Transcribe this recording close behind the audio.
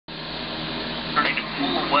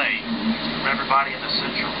everybody in the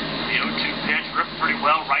Central. The 0-2 pitch ripped pretty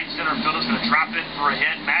well. Right center fielder's going to drop it for a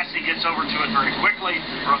hit. Massey gets over to it very quickly.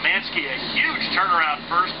 Romanski, a huge turnaround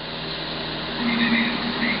first.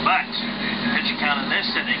 But pitch count in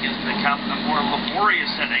this inning has become a more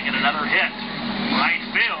laborious inning and another hit. Right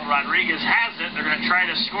field, Rodriguez has it. They're going to try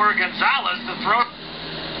to score Gonzalez to throw.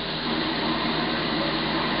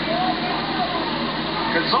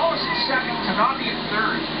 Gonzalez in second, Tanabe in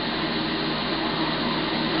third.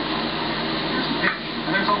 Here's the pitch.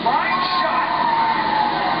 And there's a line shot.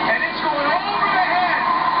 And it's going over the head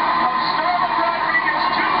of Starlin Rodriguez.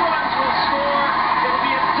 2 runs will score. It'll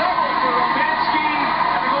be a double for Romanski.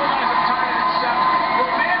 And the goal guys have tied it at 7.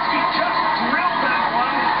 Romanski just drilled that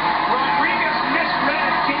one. Rodriguez misread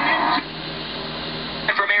it. Came into.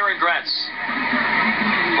 From Aaron Gretz.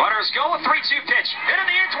 Runners go, a 3-2 pitch. Hit in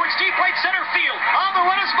the air towards deep right center field. On the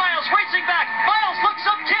run is Miles, racing back. Miles looks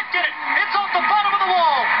up, can't get it. It's off the bottom of the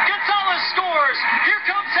wall. Gonzalez scores. Here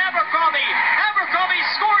comes Abercrombie. Abercrombie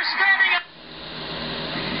scores standing up.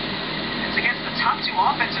 It's against the top 2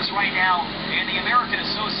 offenses right now in the American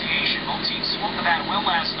Association. Both teams swung the bat well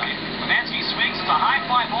last night. Romanski swings. It's a high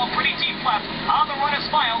fly ball, pretty deep left. On the run is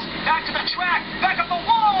Miles. Back to the track. Back up the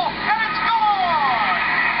wall. And it's gone.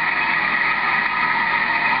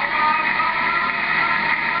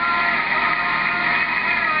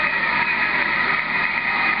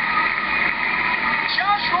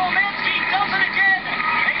 Romanski does it again.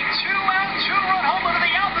 A 2-out, 2-run homer to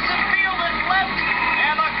the opposite field and left.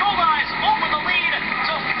 And the Gold Eyes open the lead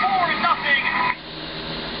to 4-0.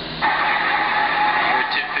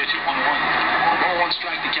 10 pitch at 1-1. 1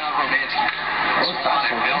 strike to count Romanski.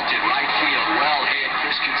 Spotted, belted right field. Well hit.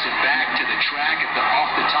 Christensen back to the track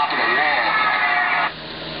off the top of the wall.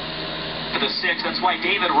 To the 6th, that's why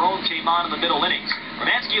David Rome came on in the middle innings.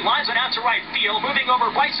 Romanski lines it out to right field, moving over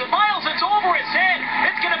Bryson Miles. It's over his head.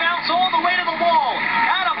 It's going to bounce all the way to the wall.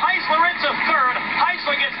 Adam Heisler into third.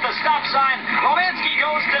 Heisler gets the stop sign. Romanski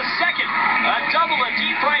goes to second. A double to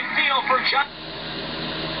deep right field for John.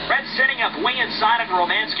 Red setting up way inside of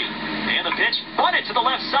Romanski. And the pitch, bunted to the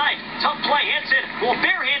left side. Tough play, hits it. Well,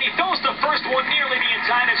 barehand, he throws the first one nearly the in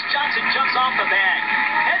time as Johnson jumps off the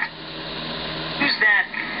bag. Use that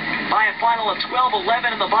by a final of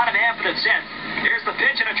 12-11 in the bottom half of the 10th. Here's the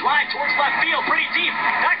pitch and a drive towards left field, pretty deep.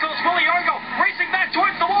 Back goes Willie Argo, racing back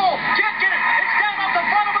towards the wall. Can't get it. It's down off the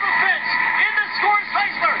bottom of the fence. In the scores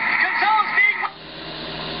Heisler. Gonzalez being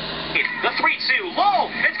the 3-2 low.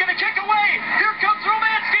 It's going to kick away. Here comes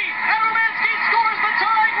Romanski, and Romanski scores the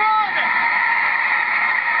tying run.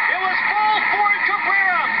 It was ball for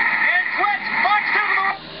Cabrera, and Brett boxed into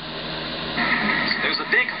the. There's a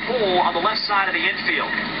big hole on the left side of the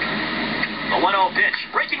infield. The 1-0 pitch.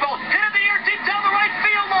 Breaking ball. Hit in the air deep down the right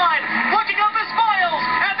field line. Looking up is Miles.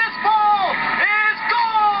 And this ball is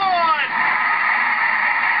gone.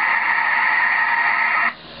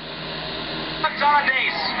 On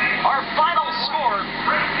base. Our final score.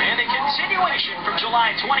 And a continuation from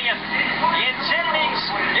July 20th. In 10 innings,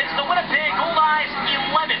 it's the Winnipeg Gold Eyes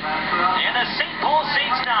 11. And the St. Paul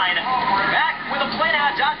Saints 9. Back with a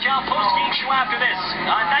PlayNow.com post-game show after this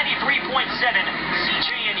on 93.7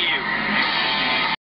 CJNU.